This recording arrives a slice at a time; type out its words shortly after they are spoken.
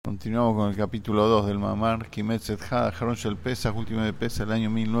Continuamos con el capítulo 2 del Mamar, Kimetz et Ha, Jaron Shel Pesach, último de Pesach, el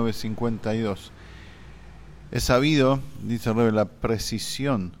año 1952. Es sabido, dice el Rebbe, la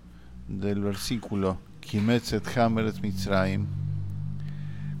precisión del versículo Kimetz et Ha Meretz Mitzrayim,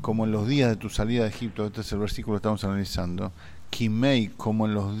 como en los días de tu salida de Egipto. Este es el versículo que estamos analizando. Kimei, como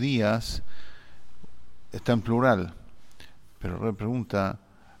en los días, está en plural, pero el Rebbe pregunta,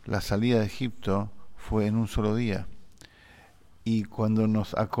 la salida de Egipto fue en un solo día. Y cuando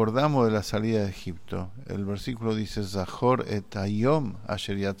nos acordamos de la salida de Egipto, el versículo dice Zahor et hayom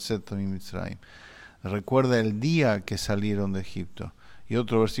asher yatzetem miMitzrayim. Recuerda el día que salieron de Egipto. Y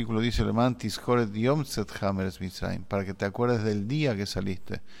otro versículo dice Leman tizkor et yom tzedcha meretz Mitzrayim, para que te acuerdes del día que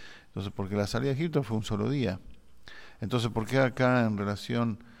saliste. Entonces, porque la salida de Egipto fue un solo día. Entonces, ¿por qué acá en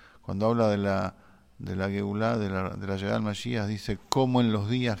relación, cuando habla de la Geulá, de la llegada al Mashiach, dice, cómo en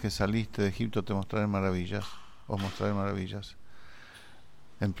los días que saliste de Egipto te mostraré maravillas, os mostraré maravillas?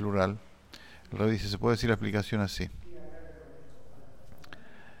 En plural. El Rebbe dice, se puede decir la explicación así.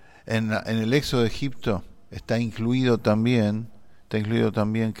 En el éxodo de Egipto está incluido también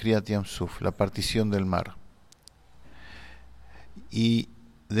Kriyat Yam-Suf, la partición del mar. Y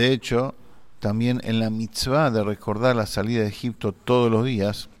de hecho, también en la mitzvah de recordar la salida de Egipto todos los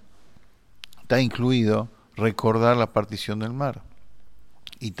días, está incluido recordar la partición del mar.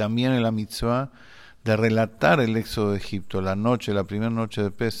 Y también en la mitzvah de relatar el éxodo de Egipto, la primera noche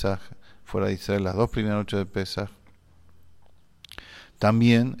de Pesaj, fuera de Israel, las dos primeras noches de Pesaj,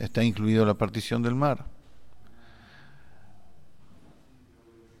 también está incluido la partición del mar.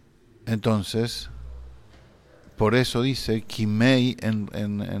 Entonces, por eso dice Kimei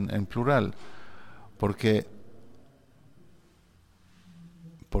en plural, porque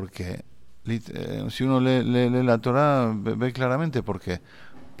si uno lee la Torá, ve claramente por qué.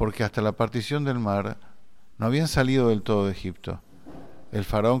 Porque hasta la partición del mar no habían salido del todo de Egipto. El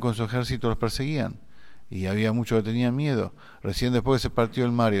faraón con su ejército los perseguían y había muchos que tenían miedo. Recién después que se partió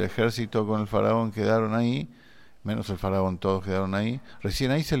el mar y el ejército con el faraón quedaron ahí, menos el faraón, todos quedaron ahí,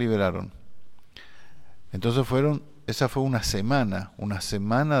 recién ahí se liberaron. Entonces esa fue una semana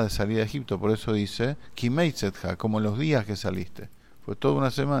de salida de Egipto. Por eso dice Kimei Zetha, como los días que saliste. Fue toda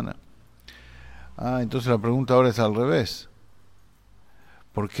una semana. Entonces la pregunta ahora es al revés.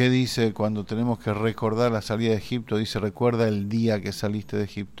 ¿Por qué dice cuando tenemos que recordar la salida de Egipto, dice recuerda el día que saliste de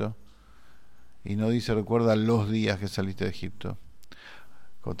Egipto? Y no dice recuerda los días que saliste de Egipto.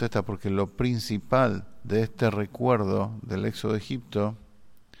 Contesta porque lo principal de este recuerdo del éxodo de Egipto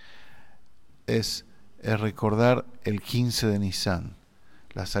es recordar el 15 de Nisan,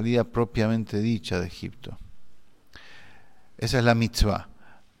 la salida propiamente dicha de Egipto. Esa es la mitzvah.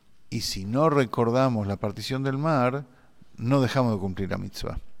 Y si no recordamos la partición del mar, no dejamos de cumplir la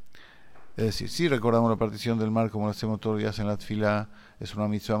mitzvah. Es decir, si recordamos la partición del mar como lo hacemos todos los días en la tefilá, es una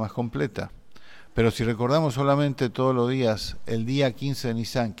mitzvah más completa. Pero si recordamos solamente todos los días el día 15 de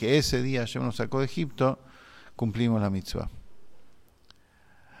Nisan, que ese día Hashem nos sacó de Egipto, cumplimos la mitzvah.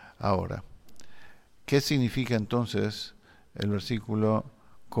 Ahora, ¿qué significa entonces el versículo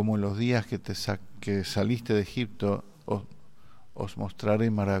como en los días que saliste de Egipto os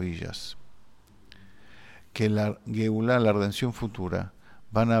mostraré maravillas? Que la Geulá, la redención futura,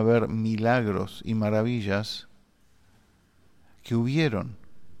 van a haber milagros y maravillas que hubieron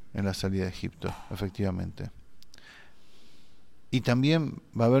en la salida de Egipto, efectivamente. Y también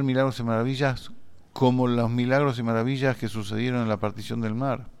va a haber milagros y maravillas como los milagros y maravillas que sucedieron en la partición del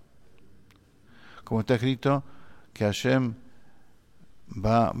mar. Como está escrito que Hashem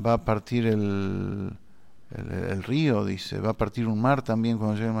va a partir el río, dice, va a partir un mar también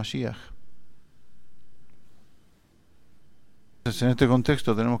cuando llegue el Mashiach. Entonces, en este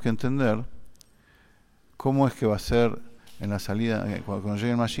contexto tenemos que entender cómo es que va a ser en la salida, cuando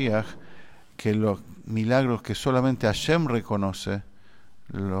llegue el Mashiach, que los milagros que solamente Hashem reconoce,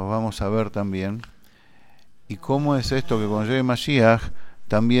 los vamos a ver también. Y cómo es esto que cuando llegue el Mashiach,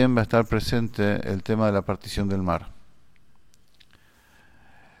 también va a estar presente el tema de la partición del mar.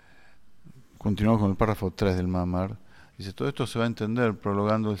 Continuamos con el párrafo 3 del Mamar. Dice, todo esto se va a entender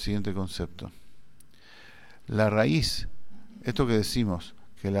prolongando el siguiente concepto. La raíz, esto que decimos,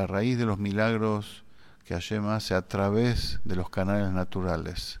 que la raíz de los milagros que Hashem hace a través de los canales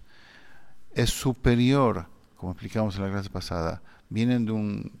naturales es superior, como explicamos en la clase pasada, vienen de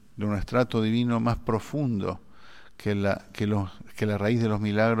un estrato divino más profundo que la raíz de los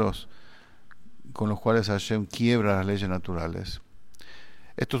milagros con los cuales Hashem quiebra las leyes naturales.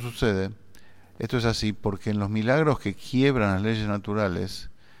 Esto es así porque en los milagros que quiebran las leyes naturales,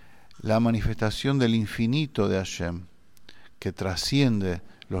 la manifestación del infinito de Hashem, que trasciende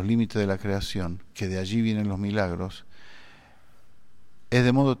los límites de la creación, que de allí vienen los milagros, es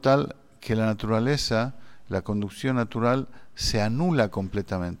de modo tal que la naturaleza, la conducción natural, se anula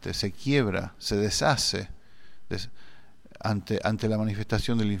completamente, se quiebra, se deshace ante la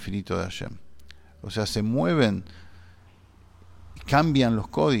manifestación del infinito de Hashem. O sea, se mueven, cambian los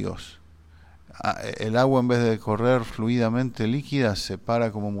códigos. El agua, en vez de correr fluidamente líquida, se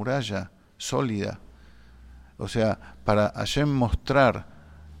para como muralla, sólida. O sea, para Hashem mostrar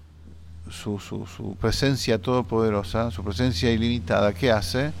su presencia todopoderosa, su presencia ilimitada, ¿qué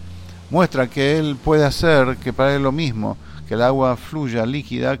hace? Muestra que Él puede hacer que para Él lo mismo, que el agua fluya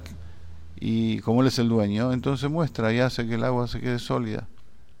líquida, y como Él es el dueño, entonces muestra y hace que el agua se quede sólida.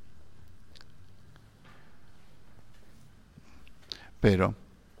 Pero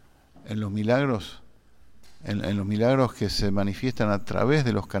en los milagros, en los milagros que se manifiestan a través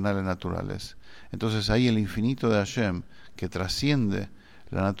de los canales naturales, entonces ahí el infinito de Hashem, que trasciende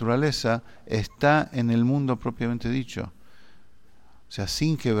la naturaleza, está en el mundo propiamente dicho. O sea,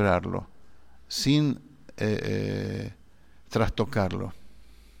 sin quebrarlo, sin trastocarlo.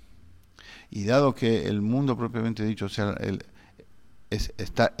 Y dado que el mundo propiamente dicho, o sea,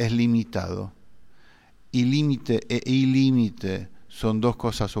 es limitado, y límite e ilímite son dos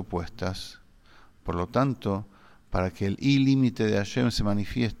cosas opuestas. Por lo tanto, para que el ilímite de Hashem se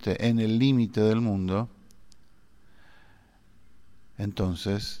manifieste en el límite del mundo,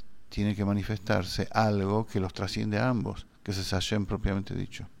 entonces tiene que manifestarse algo que los trasciende a ambos, que es Hashem propiamente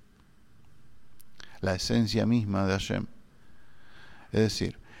dicho. La esencia misma de Hashem. Es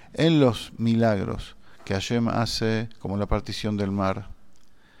decir, en los milagros que Hashem hace, como la partición del mar,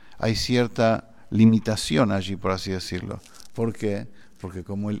 hay cierta limitación allí, por así decirlo. ¿Por qué? Porque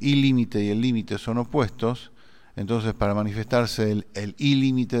como el ilímite y el límite son opuestos, entonces para manifestarse el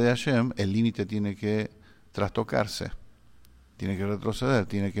ilímite de Hashem, el límite tiene que trastocarse, tiene que retroceder,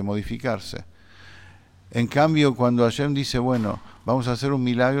 tiene que modificarse. En cambio, cuando Hashem dice, bueno, vamos a hacer un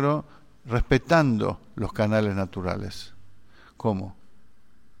milagro respetando los canales naturales. ¿Cómo?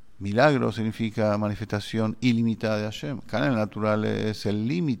 Milagro significa manifestación ilimitada de Hashem. Canal natural es el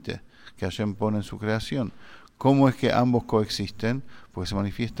límite que Hashem pone en su creación. ¿Cómo es que ambos coexisten? Porque se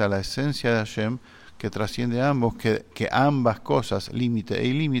manifiesta la esencia de Hashem que trasciende a ambos, que ambas cosas, límite e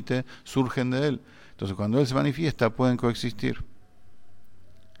ilímite, surgen de Él. Entonces, cuando Él se manifiesta, pueden coexistir.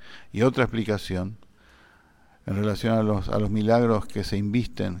 Y otra explicación, en relación a los milagros que se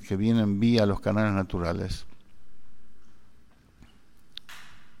invisten, que vienen vía los canales naturales.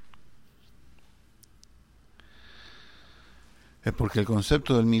 Es porque el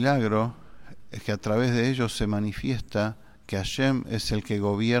concepto del milagro es que a través de ellos se manifiesta que Hashem es el que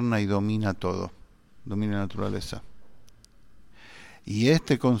gobierna y domina todo, domina la naturaleza. Y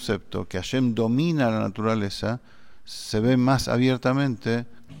este concepto, que Hashem domina la naturaleza, se ve más abiertamente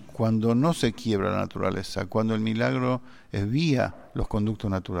cuando no se quiebra la naturaleza, cuando el milagro es vía los conductos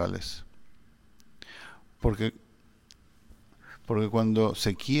naturales. Porque cuando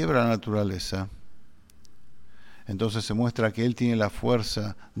se quiebra la naturaleza, entonces se muestra que Él tiene la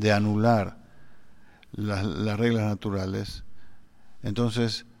fuerza de anular las reglas naturales.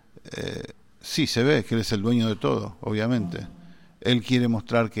 Entonces, sí, se ve que Él es el dueño de todo, obviamente. Él quiere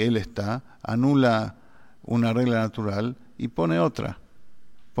mostrar que Él anula una regla natural y pone otra.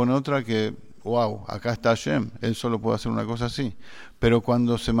 Pone otra que, wow, acá está Hashem, Él solo puede hacer una cosa así. Pero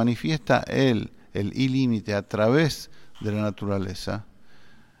cuando se manifiesta Él, el ilímite, a través de la naturaleza,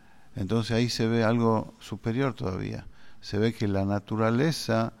 entonces ahí se ve algo superior todavía. Se ve que la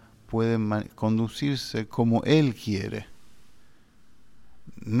naturaleza puede conducirse como Él quiere.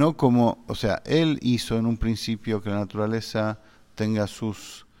 No como, o sea, Él hizo en un principio que la naturaleza tenga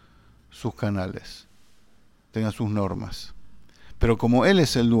sus canales, tenga sus normas. Pero como Él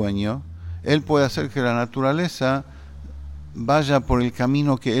es el dueño, Él puede hacer que la naturaleza vaya por el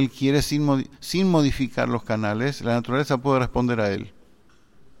camino que Él quiere sin modificar los canales. La naturaleza puede responder a Él.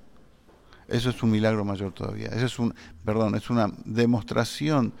 Eso es un milagro mayor todavía. Eso es una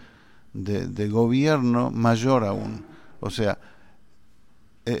demostración de gobierno mayor aún. O sea,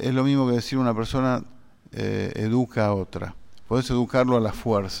 es lo mismo que decir una persona educa a otra. Podés educarlo a la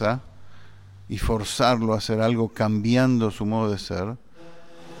fuerza y forzarlo a hacer algo cambiando su modo de ser,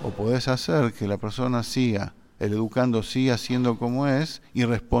 o podés hacer que la persona el educando siga siendo como es y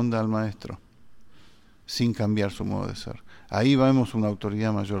responda al maestro, sin cambiar su modo de ser. Ahí vemos una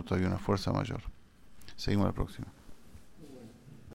autoridad mayor todavía, una fuerza mayor. Seguimos la próxima.